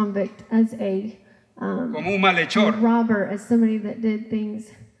 a convict, as a como un malhechor, robber, as somebody that did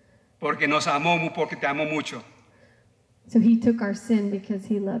things. porque nos amó, porque te amó mucho. So he took our sin because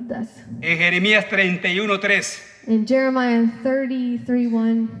he loved us. En Jeremías 31:3, In Jeremiah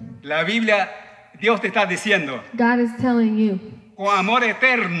 33:1, la Biblia, Dios te está diciendo, God is telling you, con amor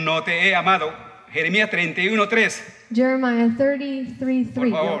eterno te he amado. Jeremías 31:3. Jeremiah 33:3. Por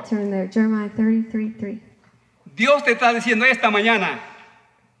favor. Y'all turn there. Jeremiah 33:3. Dios te está diciendo esta mañana.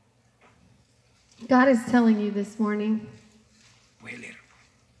 God is telling you this morning. Voy a leer.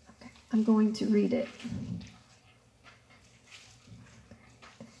 Okay, I'm going to read it.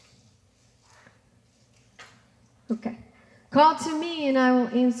 Okay. Call to me and I will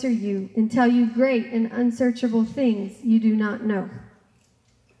answer you and tell you great and unsearchable things you do not know.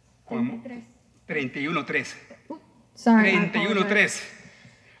 31:3. Sorry, I apologize.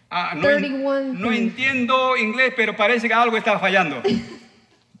 31:3. No, 31:3. no entiendo inglés, pero parece que algo está fallando. He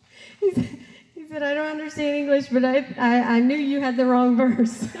said, I don't understand English, but I knew you had the wrong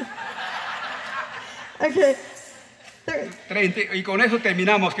verse. Okay. 30, y con eso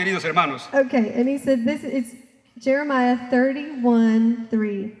terminamos, queridos hermanos. Okay, and he said, this is Jeremiah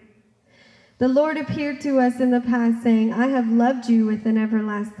 31:3. The Lord appeared to us in the past, saying, I have loved you with an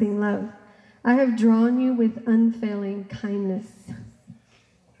everlasting love. I have drawn you with unfailing kindness.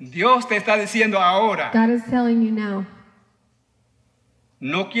 Dios te está diciendo ahora. God is telling you now.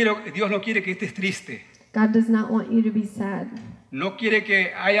 Dios no quiere que estés triste. God does not want you to be sad. No quiere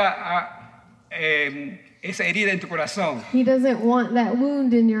que haya esa herida en tu corazón. He doesn't want that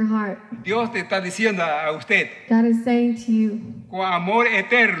wound in your heart. Dios te está diciendo a usted, God is saying to you, con amor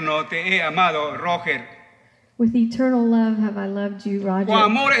eterno te he amado, Rojer. with eternal love have I loved you, Con Roger.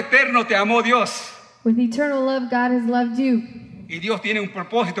 amor eterno te amó Dios. With eternal love, God has loved you. Y Dios tiene un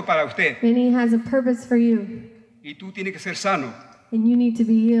propósito para usted. And He has a purpose for you. Y tú tienes que ser sano. And you need to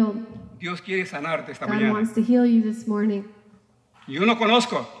be healed. Dios quiere sanarte esta God mañana. wants to heal you this morning. Yo no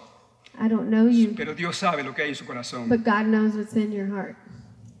conozco, I don't know you, pero Dios sabe lo que hay en su corazón. but God knows what's in your heart.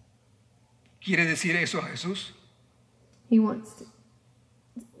 ¿Quiere decir eso a Jesús?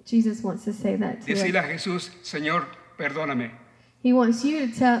 Jesus wants to say that to Decirle us. a Jesús, Señor, perdóname. He wants you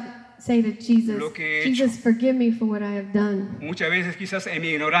to say to Jesus, Lo que he Jesus, forgive me for what I have done. Muchas veces quizás en mi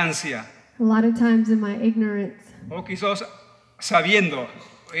ignorancia, A lot of times in my ignorance, o quizás sabiendo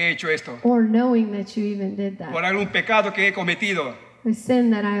he hecho esto, or knowing that you even did por that, algún pecado que he cometido, the sin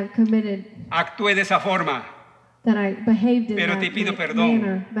that I have committed, actué de esa forma. that I behaved in Pero that te pido perdón.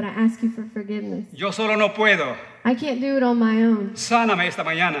 manner, but I ask you for forgiveness. Yo solo no puedo. I can't do it on my own. Sáname esta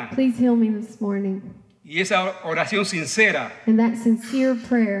mañana. Please heal me this morning. Y esa oración sincera, And that sincere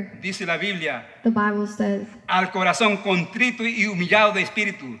prayer, dice la Biblia, the Bible says, al corazón contrito y humillado de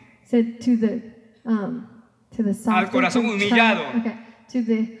espíritu. said to the soft Al corazón and contrite- humillado. okay, to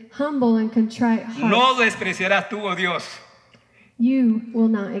the humble and contrite heart, No despreciarás tú, oh Dios, you will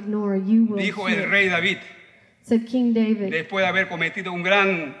not ignore, you will dijo el hear. rey David, Said King David, después de haber cometido un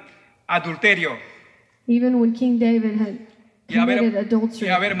gran adulterio even when King David had y committed haber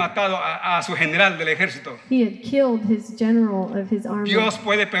adultery, matado a su general del ejército. he had killed his general of his army. Dios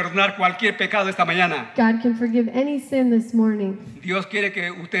puede perdonar cualquier pecado esta mañana. God can forgive any sin this morning. Dios quiere que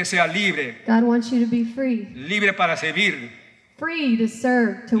usted sea libre, God wants you to be free, libre para servir, free to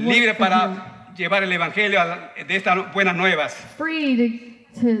serve, to work libre for Him, para llevar el evangelio de estas buenas nuevas. free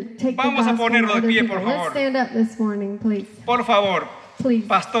to take Vamos a the gospel to ponernos de other pie, people. por Let's favor. stand up this morning, please. Por favor, Please,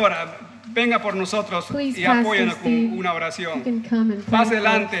 pastora, venga por nosotros please, y Pastor apóyanos con Steve, una you oración. can come and pray. Pase for us.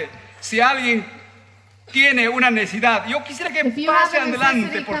 adelante. Si alguien tiene una necesidad, yo quisiera que If you have pase a adelante,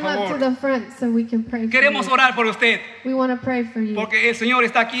 necessity, por come up to favor. the front so we can pray for Queremos you. orar por usted, We want to pray for you. porque el Señor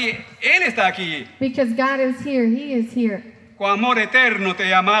está aquí, Él está aquí. Because God is here. He is here. Con amor eterno te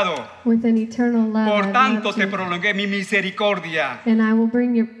he amado. With an eternal love, Por I tanto loved te you. prolongué mi misericordia. And I will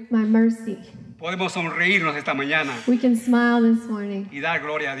bring my mercy. Podemos sonreírnos esta mañana We can smile this morning y dar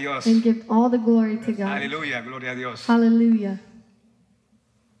gloria a Dios. and give all the glory to God. Aleluya, gloria a Dios. Hallelujah.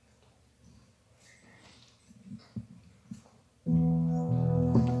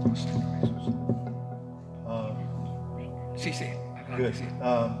 Sí, sí, adelante, Good. sí.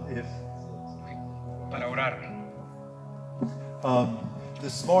 If Para orar.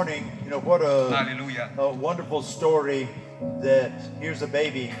 this morning, what a Aleluya. wonderful story that here's a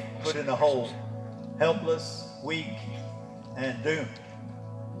baby put in a hole, helpless, weak, and doomed.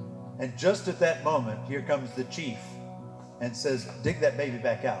 And just at that moment, here comes the chief and says, dig that baby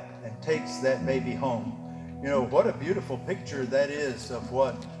back out, and takes that baby home. You know, what a beautiful picture that is of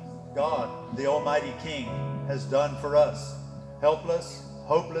what God, the Almighty King, has done for us. Helpless,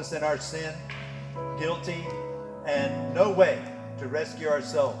 hopeless in our sin, guilty, and no way to rescue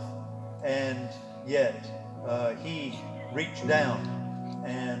ourselves. And yet, he reached down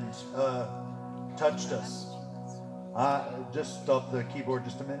and touched us. Just stop the keyboard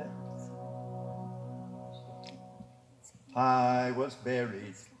just a minute. I was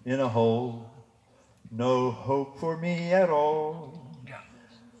buried in a hole, no hope for me at all.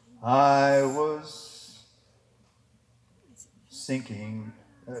 I was sinking.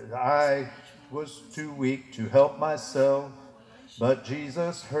 I was too weak to help myself, but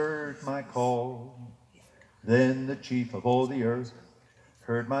Jesus heard my call. Then the chief of all the earth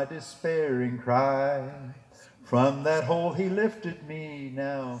heard my despairing cry. From that hole he lifted me.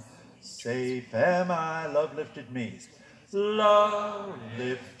 Now safe am I. Love lifted me. Love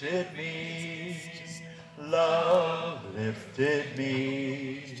lifted me. Love lifted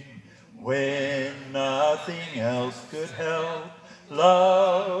me. When nothing else could help,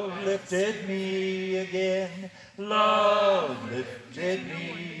 love lifted me again. Love lifted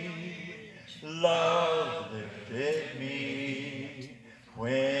me. Love lifted me.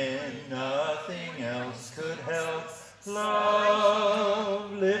 When nothing else could help,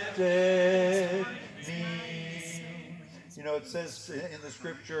 love lifted me. You know, it says in the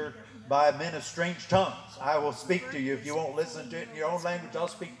scripture, by men of strange tongues, I will speak to you. If you won't listen to it in your own language, I'll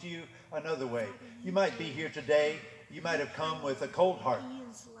speak to you another way. You might be here today. You might have come with a cold heart.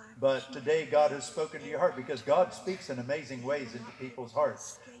 But today God has spoken to your heart, because God speaks in amazing ways into people's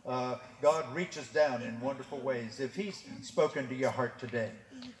hearts. God reaches down in wonderful ways. If he's spoken to your heart today,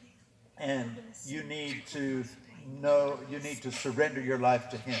 and you need to know, you need to surrender your life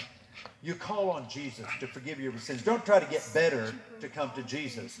to him, you call on Jesus to forgive your sins. Don't try to get better to come to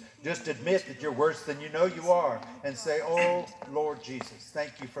Jesus. Just admit that you're worse than you know you are, and say, oh, Lord Jesus,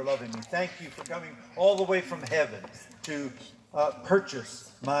 thank you for loving me. Thank you for coming all the way from heaven to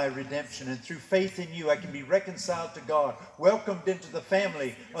purchase my redemption. And through faith in you, I can be reconciled to God, welcomed into the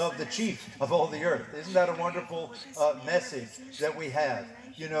family of the chief of all the earth. Isn't that a wonderful message that we have?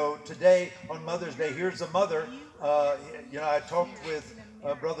 You know, today on Mother's Day, here's a mother. I talked with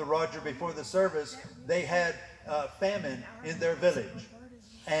Brother Roger before the service. They had famine in their village,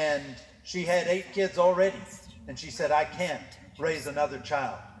 and she had 8 kids already, and she said, I can't raise another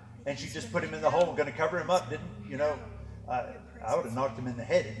child. And she just put him in the hole, going to cover him up, didn't you know? I would have knocked him in the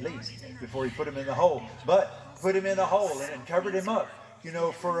head at least before he put him in the hole, but put him in the hole and covered him up. You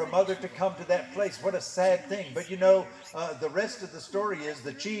know, for a mother to come to that place, what a sad thing. But you know, the rest of the story is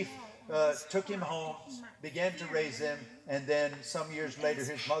the chief took him home, began to raise him, and then some years later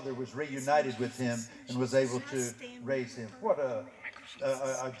his mother was reunited with him and was able to raise him. What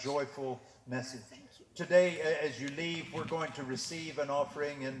a joyful message. Today, as you leave, we're going to receive an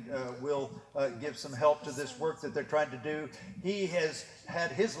offering, and we'll give some help to this work that they're trying to do. He has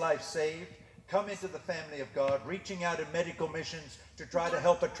had his life saved, come into the family of God, reaching out in medical missions to try to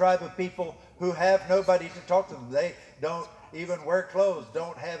help a tribe of people who have nobody to talk to them. They don't even wear clothes,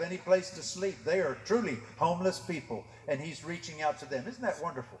 don't have any place to sleep. They are truly homeless people, and he's reaching out to them. Isn't that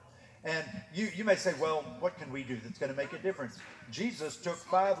wonderful? And you may say, well, what can we do that's going to make a difference? Jesus took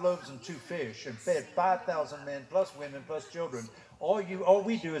 5 loaves and 2 fish and fed 5,000 men, plus women, plus children. All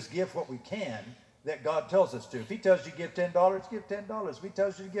we do is give what we can that God tells us to. If he tells you to give $10, give $10. If he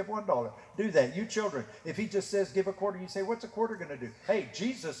tells you to give $1, do that. You children, if he just says give a quarter, you say, what's a quarter going to do? Hey,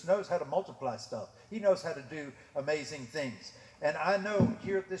 Jesus knows how to multiply stuff. He knows how to do amazing things. And I know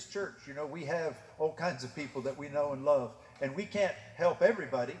here at this church, you know, we have all kinds of people that we know and love. And we can't help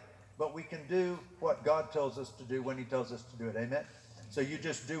everybody, but we can do what God tells us to do when he tells us to do it. Amen? So you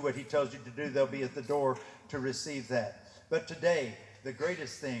just do what he tells you to do. They'll be at the door to receive that. But today, the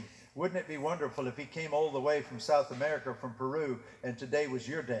greatest thing, wouldn't it be wonderful if he came all the way from South America, from Peru, and today was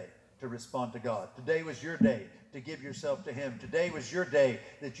your day to respond to God. Today was your day to give yourself to him. Today was your day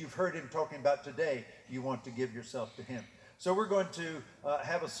that you've heard him talking about. Today you want to give yourself to him. So we're going to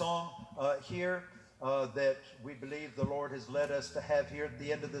have a song here that we believe the Lord has led us to have here at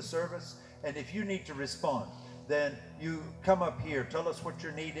the end of the service. And if you need to respond, then you come up here. Tell us what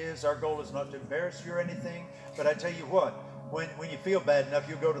your need is. Our goal is not to embarrass you or anything. But I tell you what, when you feel bad enough,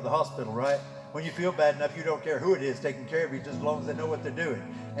 you'll go to the hospital, right? When you feel bad enough, you don't care who it is taking care of you, just as long as they know what they're doing.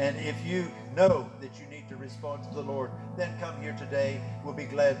 And if you know that you need to respond to the Lord, then come here today. We'll be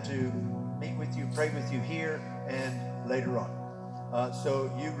glad to meet with you, pray with you here and later on. So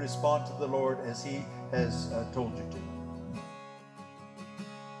you respond to the Lord as He has told you to.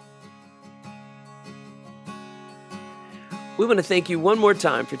 We want to thank you one more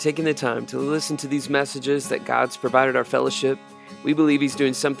time for taking the time to listen to these messages that God's provided our fellowship. We believe He's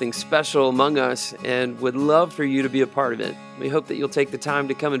doing something special among us and would love for you to be a part of it. We hope that you'll take the time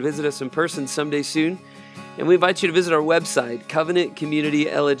to come and visit us in person someday soon. And we invite you to visit our website,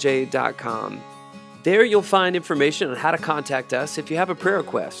 covenantcommunityellijay.com. There you'll find information on how to contact us if you have a prayer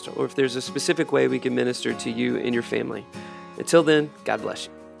request or if there's a specific way we can minister to you and your family. Until then, God bless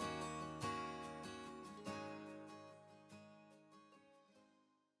you.